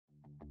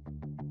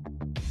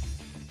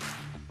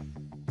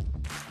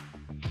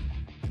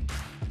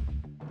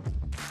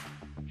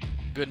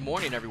Good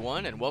morning,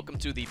 everyone, and welcome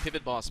to the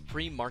PivotBoss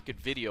pre-market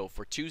video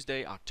for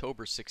Tuesday,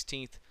 October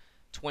 16th,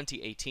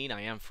 2018.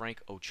 I am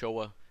Frank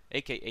Ochoa,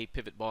 aka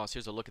PivotBoss.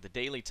 Here's a look at the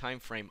daily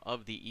time frame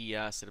of the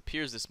ES. It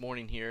appears this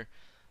morning here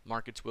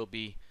markets will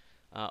be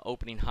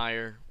opening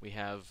higher. We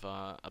have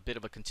a bit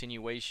of a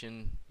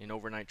continuation in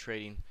overnight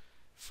trading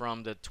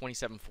from the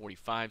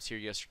 2745s here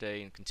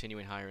yesterday and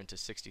continuing higher into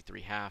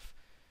 63.5.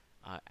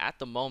 At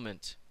the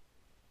moment,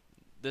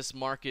 this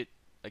market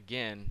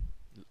again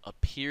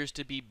appears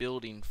to be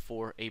building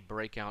for a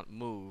breakout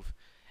move,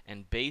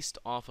 and based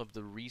off of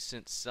the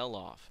recent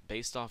sell-off,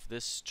 based off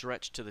this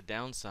stretch to the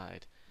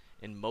downside,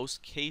 in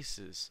most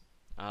cases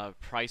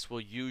price will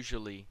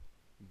usually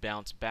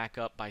bounce back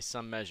up by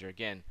some measure,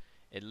 again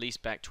at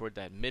least back toward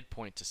that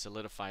midpoint to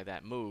solidify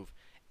that move,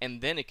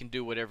 and then it can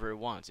do whatever it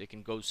wants. It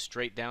can go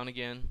straight down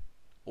again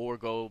or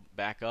go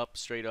back up,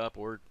 straight up,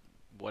 or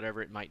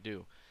whatever it might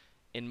do.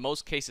 In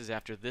most cases,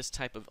 after this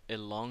type of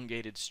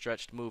elongated,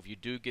 stretched move, you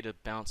do get a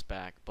bounce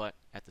back, but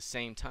at the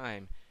same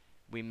time,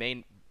 we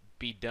may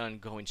be done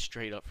going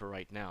straight up for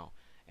right now.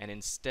 And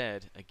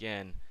instead,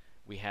 again,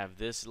 we have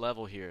this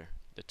level here,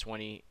 the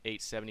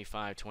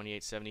 2875,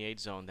 2878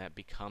 zone, that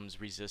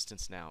becomes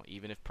resistance now.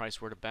 Even if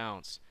price were to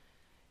bounce,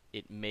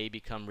 it may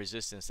become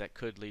resistance that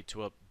could lead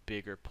to a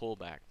bigger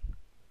pullback.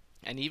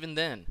 And even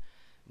then,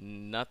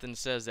 nothing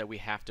says that we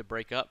have to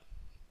break up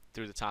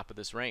through the top of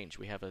this range.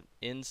 We have an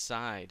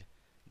inside,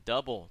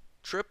 double,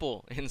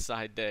 triple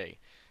inside day.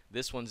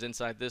 This one's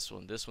inside this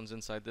one. This one's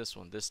inside this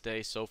one. This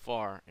day so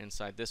far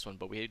inside this one.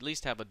 But we at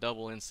least have a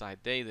double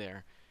inside day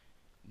there.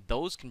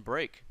 Those can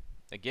break,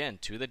 again,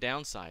 to the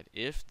downside.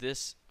 If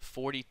this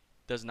 40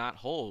 does not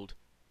hold,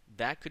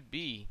 that could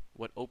be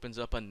what opens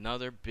up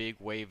another big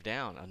wave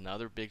down,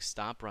 another big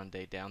stop run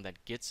day down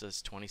that gets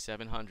us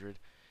 2700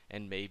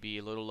 and maybe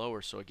a little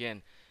lower. So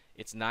again,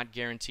 it's not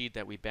guaranteed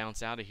that we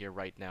bounce out of here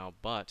right now,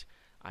 but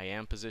I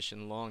am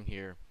positioned long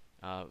here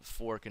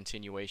for a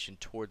continuation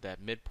toward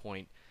that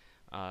midpoint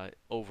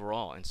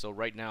overall. And so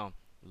right now,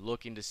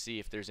 looking to see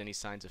if there's any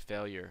signs of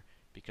failure,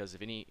 because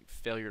if any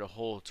failure to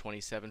hold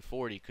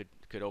 2740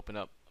 could open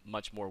up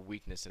much more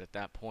weakness, and at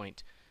that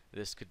point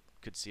this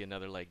could see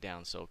another leg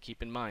down. So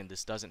keep in mind,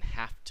 this doesn't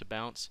have to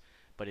bounce,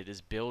 but it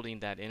is building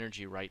that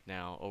energy right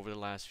now over the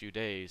last few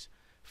days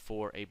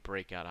for a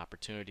breakout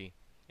opportunity,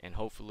 and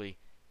hopefully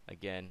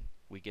again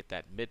we get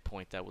that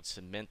midpoint that would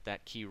cement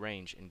that key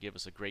range and give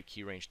us a great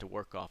key range to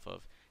work off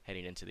of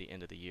heading into the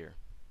end of the year.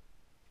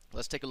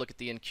 Let's take a look at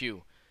the NQ.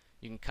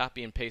 You can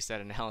copy and paste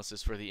that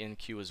analysis for the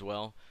NQ as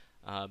well.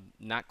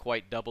 Not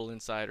quite double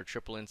inside or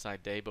triple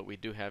inside day, but we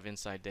do have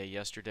inside day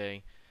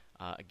yesterday.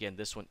 Again,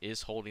 this one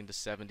is holding the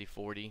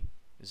 70-40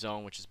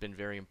 zone, which has been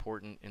very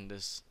important in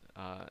this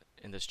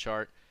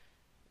chart.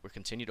 We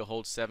continue to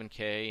hold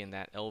 7K and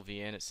that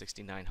LVN at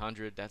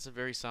 6,900. That's a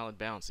very solid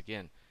bounce.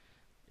 Again,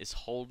 is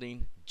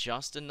holding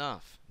just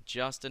enough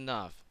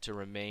to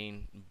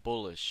remain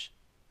bullish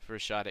for a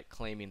shot at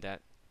claiming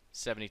that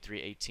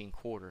 73.18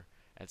 quarter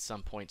at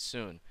some point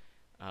soon.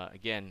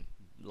 Again,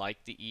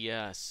 like the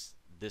ES,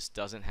 this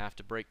doesn't have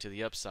to break to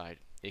the upside.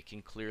 It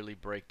can clearly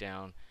break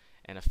down,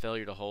 and a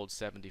failure to hold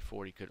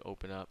 70.40 could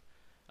open up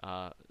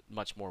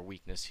much more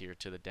weakness here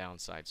to the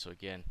downside. So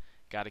again,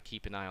 got to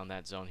keep an eye on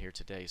that zone here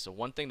today. So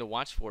one thing to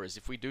watch for is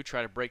if we do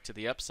try to break to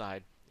the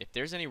upside, if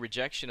there's any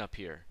rejection up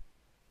here,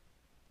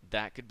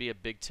 that could be a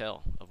big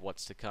tell of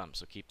what's to come.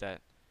 So keep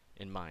that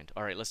in mind.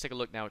 All right, let's take a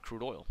look now at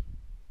crude oil.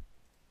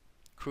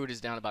 Crude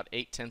is down about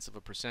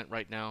 0.8%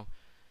 right now.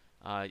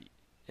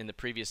 In the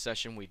previous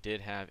session, we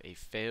did have a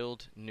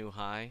failed new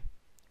high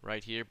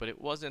right here, but it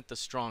wasn't the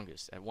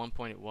strongest. At one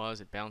point it was.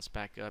 It bounced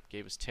back up,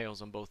 gave us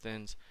tails on both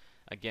ends.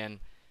 Again,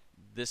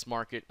 this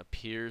market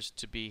appears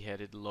to be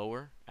headed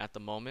lower at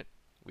the moment.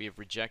 We have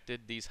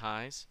rejected these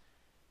highs.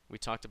 We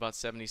talked about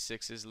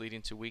 76s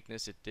leading to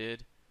weakness. It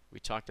did.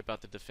 We talked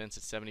about the defense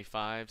at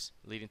 75s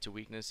leading to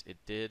weakness. It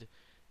did.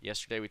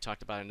 Yesterday we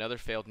talked about another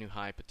failed new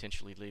high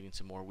potentially leading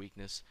to more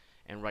weakness,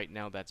 and right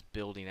now that's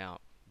building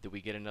out. Do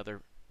we get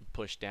another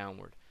push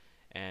downward?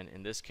 And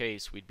in this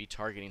case, we'd be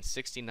targeting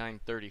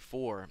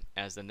 69.34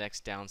 as the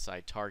next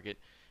downside target.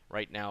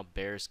 Right now,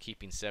 bears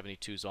keeping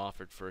 72s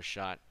offered for a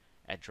shot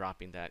at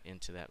dropping that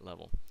into that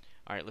level.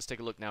 All right, let's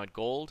take a look now at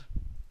gold.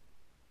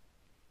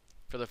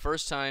 For the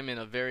first time in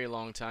a very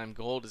long time,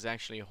 gold is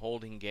actually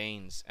holding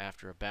gains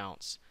after a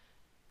bounce.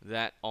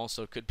 That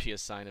also could be a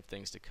sign of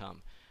things to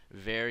come.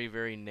 Very,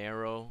 very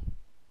narrow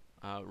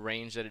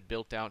range that it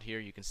built out here.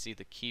 You can see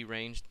the key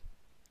range,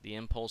 the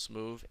impulse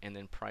move, and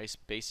then price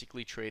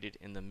basically traded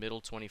in the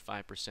middle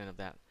 25% of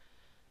that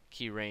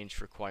key range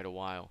for quite a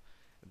while.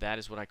 That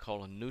is what I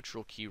call a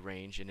neutral key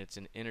range, and it's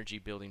an energy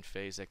building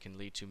phase that can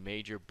lead to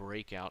major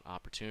breakout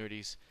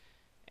opportunities.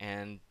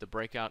 And the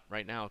breakout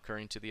right now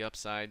occurring to the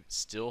upside,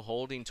 still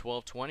holding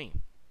 1220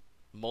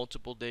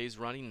 multiple days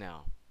running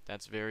now.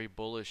 That's very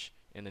bullish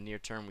in the near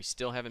term. We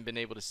still haven't been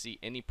able to see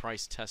any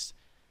price test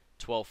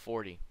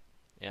 1240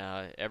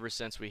 ever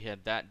since we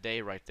had that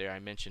day right there. I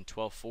mentioned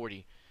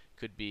 1240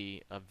 could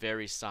be a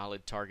very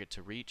solid target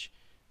to reach.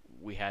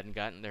 We hadn't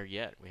gotten there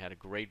yet. We had a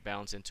great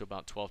bounce into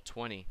about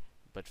 1220,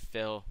 but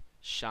fell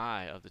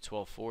shy of the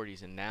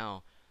 1240s, and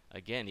now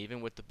again,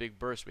 even with the big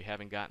burst, we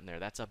haven't gotten there.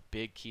 That's a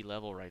big key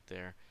level right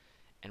there.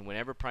 And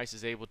whenever price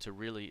is able to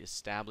really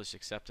establish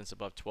acceptance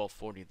above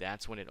 1240,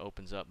 that's when it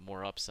opens up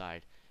more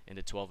upside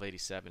into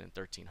 1287 and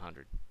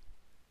 1300.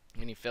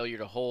 Any failure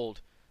to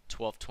hold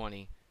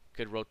 1220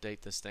 could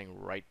rotate this thing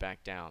right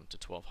back down to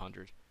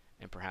 1200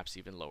 and perhaps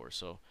even lower.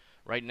 So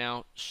right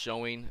now,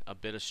 showing a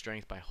bit of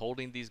strength by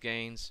holding these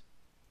gains,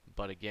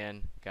 but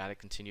again, got to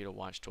continue to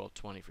watch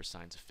 1220 for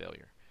signs of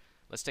failure.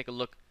 Let's take a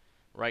look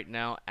right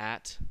now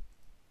at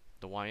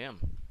the YM.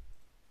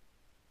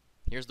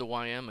 Here's the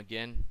YM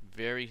again,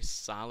 very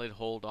solid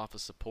hold off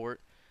of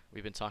support.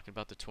 We've been talking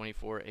about the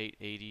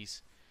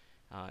 24,880s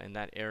in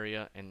that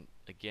area, and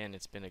again,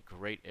 it's been a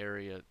great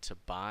area to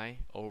buy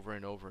over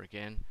and over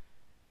again.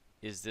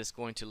 Is this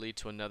going to lead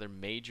to another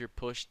major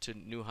push to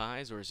new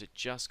highs, or is it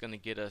just going to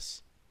get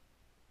us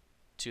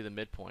to the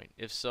midpoint?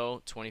 If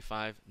so,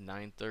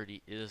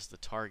 25,930 is the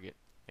target.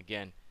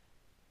 Again,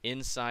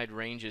 inside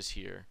ranges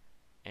here,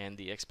 and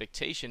the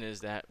expectation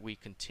is that we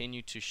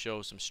continue to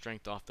show some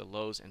strength off the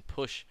lows and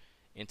push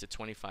into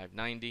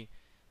 2590,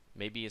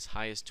 maybe as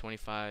high as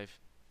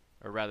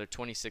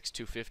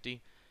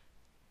 26,250.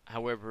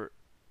 However,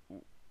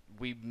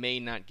 we may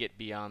not get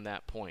beyond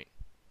that point.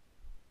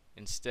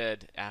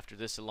 Instead, after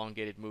this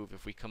elongated move,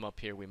 if we come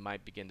up here, we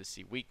might begin to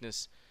see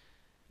weakness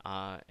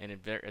and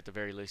at the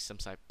very least some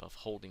type of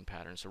holding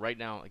pattern. So right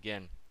now,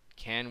 again,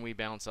 can we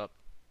bounce up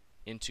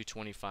into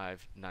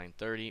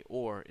 25,930,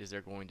 or is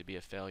there going to be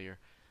a failure?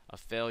 A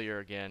failure,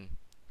 again,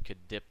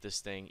 could dip this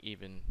thing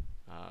even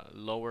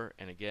lower,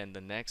 and again,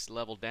 the next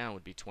level down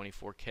would be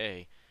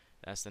 24K.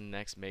 That's the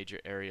next major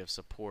area of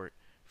support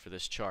for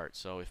this chart.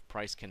 So if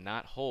price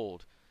cannot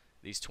hold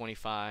these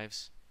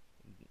 25s,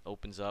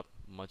 opens up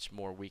much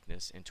more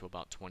weakness into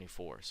about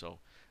 24. So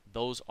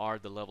those are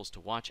the levels to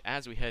watch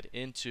as we head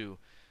into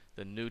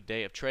the new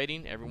day of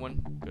trading.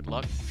 Everyone, good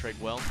luck, trade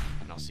well,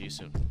 and I'll see you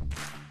soon.